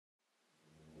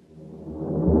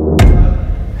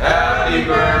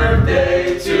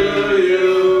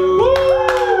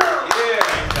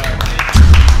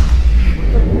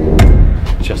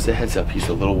heads up, he's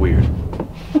a little weird.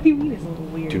 What do you mean he's a little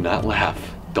weird? Do not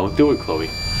laugh. Don't do it, Chloe.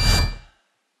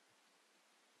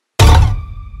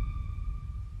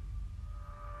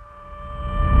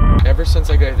 Ever since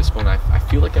I got this phone, I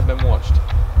feel like I've been watched.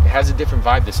 It has a different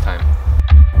vibe this time.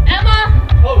 Emma!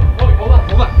 Oh,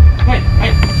 hold on. Hey.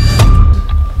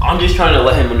 I'm just trying to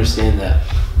let him understand that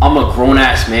I'm a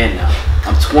grown-ass man now.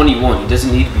 I'm 21. He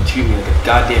doesn't need to be treating me like a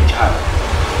goddamn child.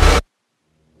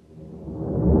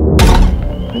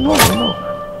 I know.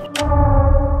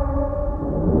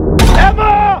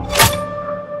 Emma!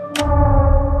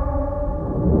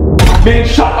 Man,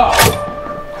 shut up!